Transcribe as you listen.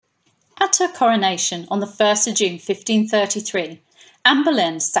At her coronation on the 1st of June 1533, Anne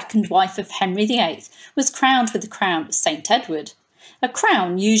Boleyn, second wife of Henry VIII, was crowned with the crown of St. Edward, a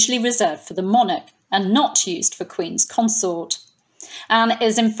crown usually reserved for the monarch and not used for Queen's consort. Anne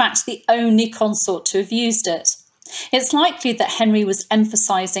is in fact the only consort to have used it. It's likely that Henry was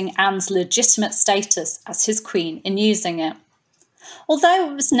emphasising Anne's legitimate status as his queen in using it.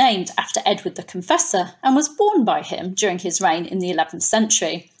 Although it was named after Edward the Confessor and was worn by him during his reign in the 11th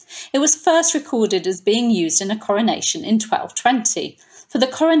century, it was first recorded as being used in a coronation in 1220 for the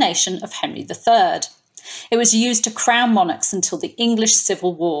coronation of Henry III. It was used to crown monarchs until the English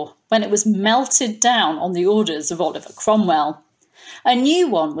Civil War, when it was melted down on the orders of Oliver Cromwell. A new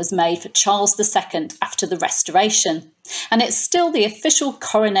one was made for Charles II after the Restoration, and it's still the official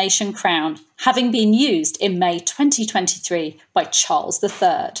coronation crown, having been used in May 2023 by Charles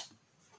III.